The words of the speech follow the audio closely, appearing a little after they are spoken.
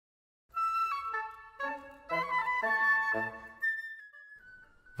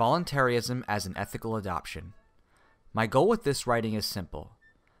Voluntarism as an ethical adoption. My goal with this writing is simple.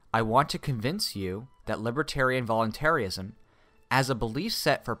 I want to convince you that libertarian voluntarism, as a belief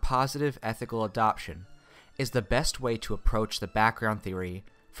set for positive ethical adoption, is the best way to approach the background theory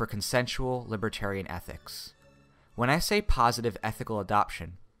for consensual libertarian ethics. When I say positive ethical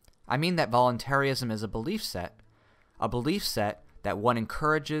adoption, I mean that voluntarism is a belief set that one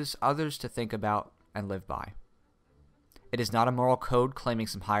encourages others to think about and live by. It is not a moral code claiming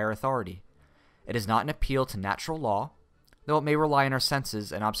some higher authority. It is not an appeal to natural law, though it may rely on our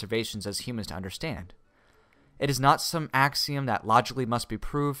senses and observations as humans to understand. It is not some axiom that logically must be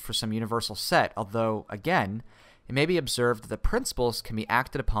proved for some universal set, although, again, it may be observed that the principles can be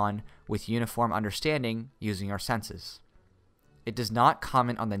acted upon with uniform understanding using our senses. It does not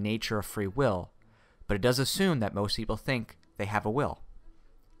comment on the nature of free will, but it does assume that most people think they have a will.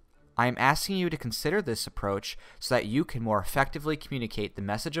 I am asking you to consider this approach so that you can more effectively communicate the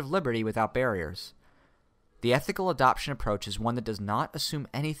message of liberty without barriers. The ethical adoption approach is one that does not assume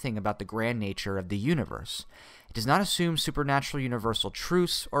anything about the grand nature of the universe. It does not assume supernatural universal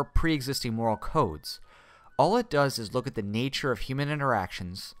truths or pre-existing moral codes. All it does is look at the nature of human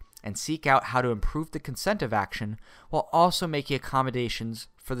interactions and seek out how to improve the consent of action while also making accommodations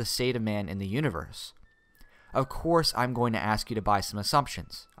for the state of man in the universe. Of course, I'm going to ask you to buy some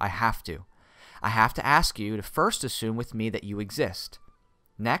assumptions. I have to. I have to ask you to first assume with me that you exist.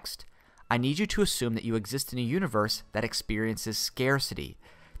 Next, I need you to assume that you exist in a universe that experiences scarcity,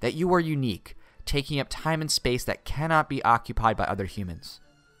 that you are unique, taking up time and space that cannot be occupied by other humans.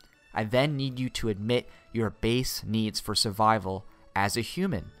 I then need you to admit your base needs for survival as a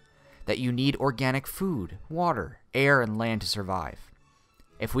human, that you need organic food, water, air, and land to survive.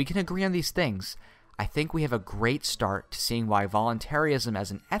 If we can agree on these things, I think we have a great start to seeing why voluntarism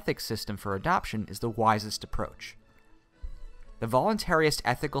as an ethics system for adoption is the wisest approach. The voluntarist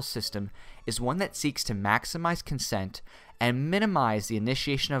ethical system is one that seeks to maximize consent and minimize the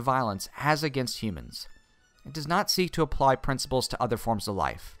initiation of violence as against humans. It does not seek to apply principles to other forms of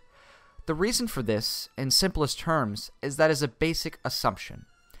life. The reason for this, in simplest terms, is that is a basic assumption.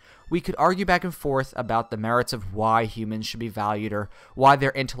 We could argue back and forth about the merits of why humans should be valued or why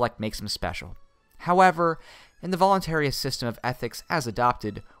their intellect makes them special. However, in the voluntarist system of ethics as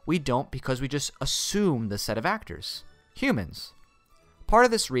adopted, we don't because we just assume the set of actors. Humans. Part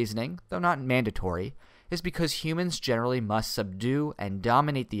of this reasoning, though not mandatory, is because humans generally must subdue and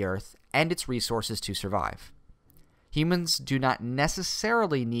dominate the earth and its resources to survive. Humans do not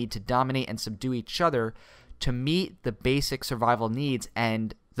necessarily need to dominate and subdue each other to meet the basic survival needs,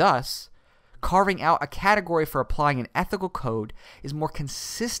 and thus, carving out a category for applying an ethical code is more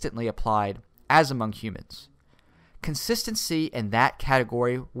consistently applied as among humans. Consistency in that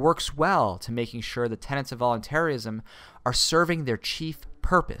category works well to making sure the tenets of voluntarism are serving their chief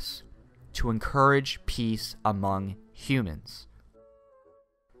purpose, to encourage peace among humans.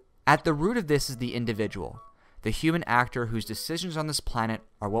 At the root of this is the individual, the human actor whose decisions on this planet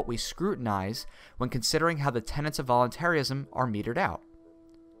are what we scrutinize when considering how the tenets of voluntarism are metered out.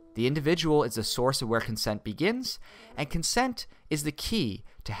 The individual is the source of where consent begins, and consent is the key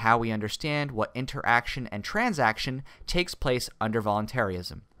to how we understand what interaction and transaction takes place under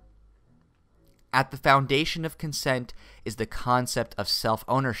voluntarism. At the foundation of consent is the concept of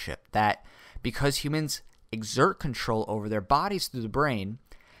self-ownership, that because humans exert control over their bodies through the brain,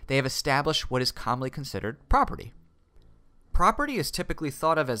 they have established what is commonly considered property. Property is typically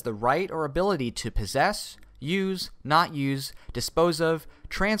thought of as the right or ability to possess, use, not use, dispose of,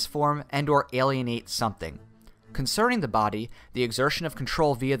 transform, and/or alienate something. Concerning the body, the exertion of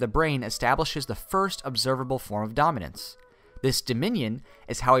control via the brain establishes the first observable form of dominance. This dominion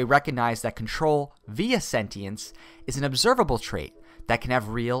is how we recognize that control via sentience is an observable trait that can have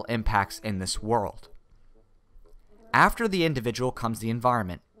real impacts in this world. After the individual comes the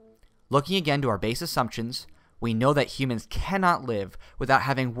environment. Looking again to our base assumptions, we know that humans cannot live without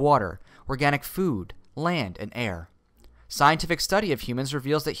having water, organic food, land, and air. Scientific study of humans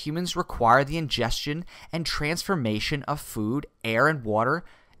reveals that humans require the ingestion and transformation of food, air, and water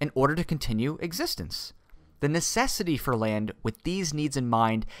in order to continue existence. The necessity for land with these needs in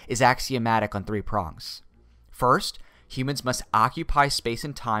mind is axiomatic on three prongs. First, humans must occupy space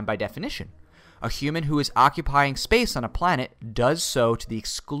and time by definition. A human who is occupying space on a planet does so to the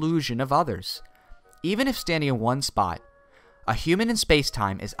exclusion of others. Even if standing in one spot, a human in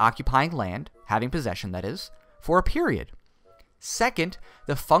space-time is occupying land, having possession that is, for a period. Second,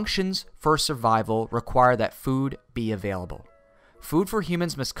 the functions for survival require that food be available. Food for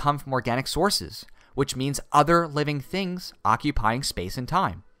humans must come from organic sources, which means other living things occupying space and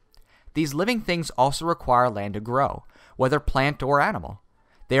time. These living things also require land to grow, whether plant or animal.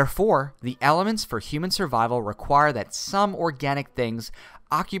 Therefore, the elements for human survival require that some organic things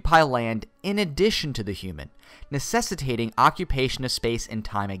occupy land in addition to the human, necessitating occupation of space and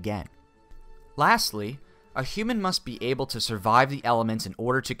time again. Lastly, a human must be able to survive the elements in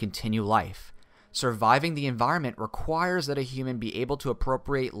order to continue life. Surviving the environment requires that a human be able to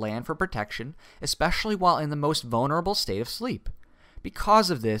appropriate land for protection, especially while in the most vulnerable state of sleep. Because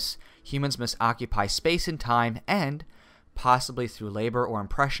of this, humans must occupy space and time and, possibly through labor or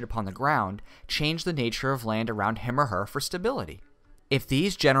impression upon the ground, change the nature of land around him or her for stability. If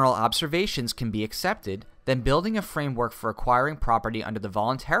these general observations can be accepted, then building a framework for acquiring property under the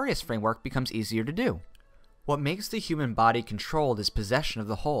voluntarist framework becomes easier to do. What makes the human body controlled is possession of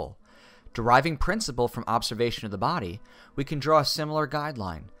the whole. Deriving principle from observation of the body, we can draw a similar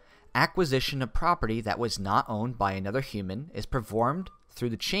guideline. Acquisition of property that was not owned by another human is performed through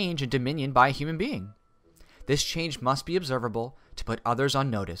the change and dominion by a human being. This change must be observable to put others on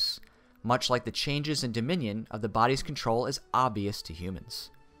notice, much like the changes in dominion of the body's control is obvious to humans.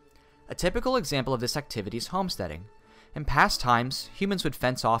 A typical example of this activity is homesteading. In past times, humans would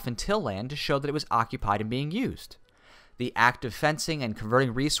fence off and till land to show that it was occupied and being used. The act of fencing and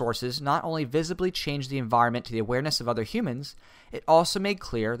converting resources not only visibly changed the environment to the awareness of other humans, it also made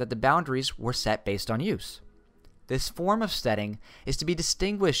clear that the boundaries were set based on use. This form of steading is to be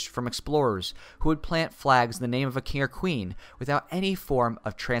distinguished from explorers who would plant flags in the name of a king or queen without any form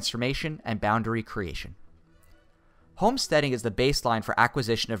of transformation and boundary creation. Homesteading is the baseline for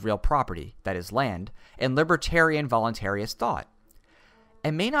acquisition of real property, that is land, in libertarian voluntarist thought.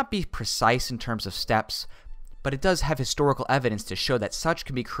 It may not be precise in terms of steps, but it does have historical evidence to show that such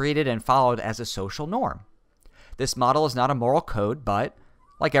can be created and followed as a social norm. This model is not a moral code, but,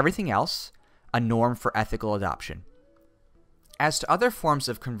 like everything else, a norm for ethical adoption. As to other forms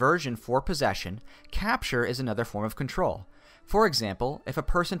of conversion for possession, capture is another form of control. For example, if a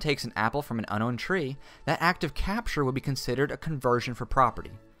person takes an apple from an unowned tree, that act of capture would be considered a conversion for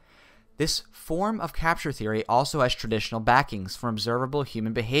property. This form of capture theory also has traditional backings from observable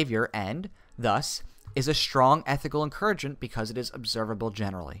human behavior and, thus, is a strong ethical encouragement because it is observable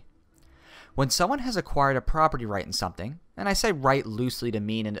generally. When someone has acquired a property right in something, and I say right loosely to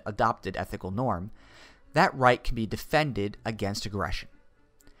mean an adopted ethical norm, that right can be defended against aggression.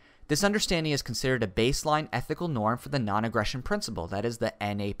 This understanding is considered a baseline ethical norm for the non-aggression principle, that is the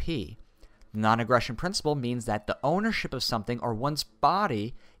NAP. The non-aggression principle means that the ownership of something or one's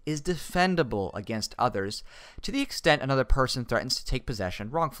body is defendable against others to the extent another person threatens to take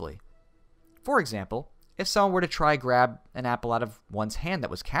possession wrongfully. For example, if someone were to try grab an apple out of one's hand that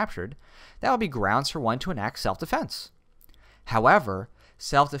was captured, that would be grounds for one to enact self-defense. However,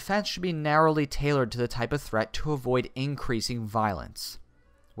 self-defense should be narrowly tailored to the type of threat to avoid increasing violence.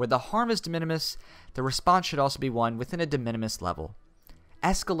 Where the harm is de minimis, the response should also be one within a de minimis level.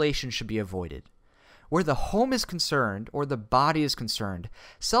 Escalation should be avoided. Where the home is concerned, or the body is concerned,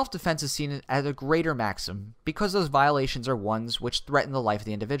 self-defense is seen as a greater maxim because those violations are ones which threaten the life of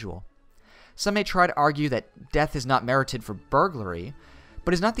the individual. Some may try to argue that death is not merited for burglary,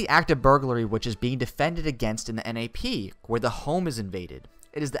 but is not the act of burglary which is being defended against in the NAP, where the home is invaded.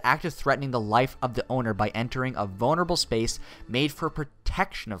 It is the act of threatening the life of the owner by entering a vulnerable space made for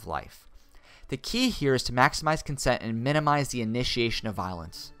protection of life. The key here is to maximize consent and minimize the initiation of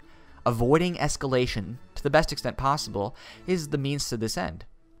violence. Avoiding escalation, to the best extent possible, is the means to this end.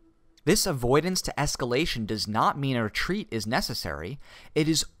 This avoidance to escalation does not mean a retreat is necessary. It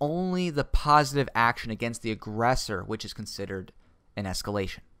is only the positive action against the aggressor which is considered an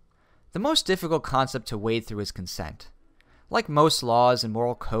escalation. The most difficult concept to wade through is consent. Like most laws and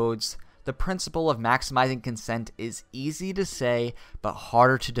moral codes, the principle of maximizing consent is easy to say but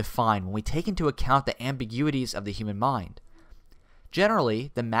harder to define when we take into account the ambiguities of the human mind.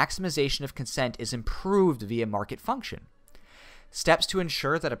 Generally, the maximization of consent is improved via market function. Steps to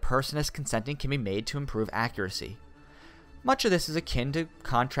ensure that a person is consenting can be made to improve accuracy. Much of this is akin to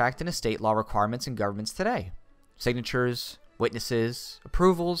contract and estate law requirements in governments today. Signatures, witnesses,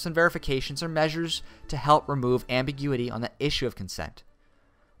 approvals, and verifications are measures to help remove ambiguity on the issue of consent.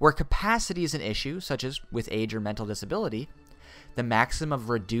 Where capacity is an issue, such as with age or mental disability, the maxim of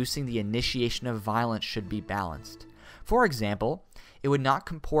reducing the initiation of violence should be balanced. For example, it would not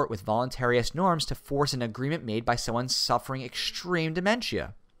comport with voluntarist norms to force an agreement made by someone suffering extreme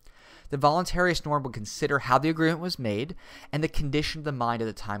dementia. The voluntarist norm would consider how the agreement was made and the condition of the mind at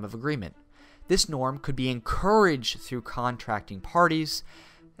the time of agreement. This norm could be encouraged through contracting parties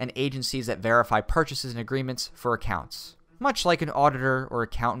and agencies that verify purchases and agreements for accounts, much like an auditor or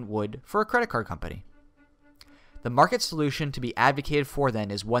accountant would for a credit card company. The market solution to be advocated for then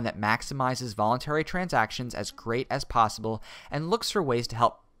is one that maximizes voluntary transactions as great as possible and looks for ways to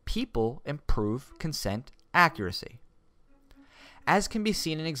help people improve consent accuracy. As can be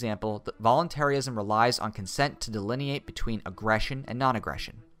seen in an example, voluntarism relies on consent to delineate between aggression and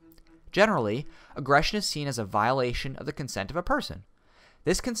non-aggression. Generally, aggression is seen as a violation of the consent of a person.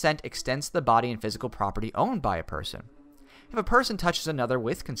 This consent extends to the body and physical property owned by a person. If a person touches another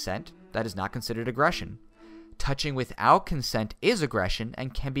with consent, that is not considered aggression. Touching without consent is aggression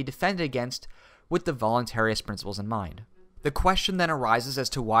and can be defended against with the voluntarist principles in mind. The question then arises as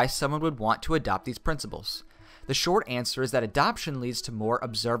to why someone would want to adopt these principles. The short answer is that adoption leads to more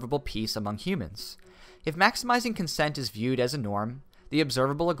observable peace among humans. If maximizing consent is viewed as a norm, the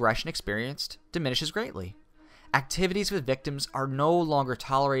observable aggression experienced diminishes greatly. Activities with victims are no longer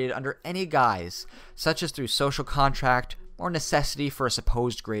tolerated under any guise, such as through social contract or necessity for a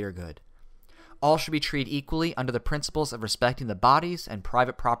supposed greater good. All should be treated equally under the principles of respecting the bodies and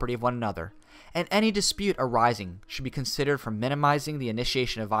private property of one another, and any dispute arising should be considered for minimizing the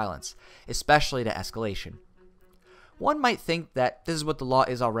initiation of violence, especially to escalation. One might think that this is what the law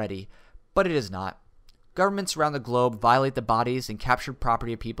is already, but it is not. Governments around the globe violate the bodies and captured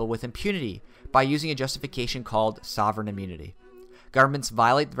property of people with impunity by using a justification called sovereign immunity. Governments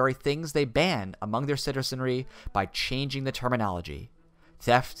violate the very things they ban among their citizenry by changing the terminology.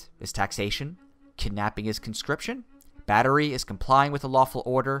 Theft is taxation, kidnapping is conscription, battery is complying with a lawful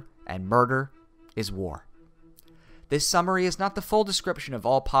order, and murder is war. This summary is not the full description of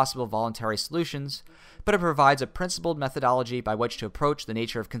all possible voluntary solutions, but it provides a principled methodology by which to approach the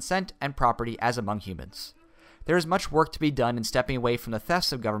nature of consent and property as among humans. There is much work to be done in stepping away from the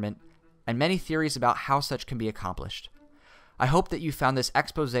thefts of government, and many theories about how such can be accomplished. I hope that you found this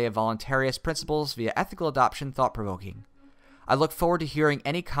expose of voluntarist principles via ethical adoption thought-provoking. I look forward to hearing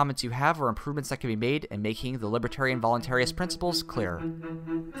any comments you have or improvements that can be made in making the libertarian voluntarist principles clearer.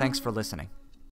 Thanks for listening.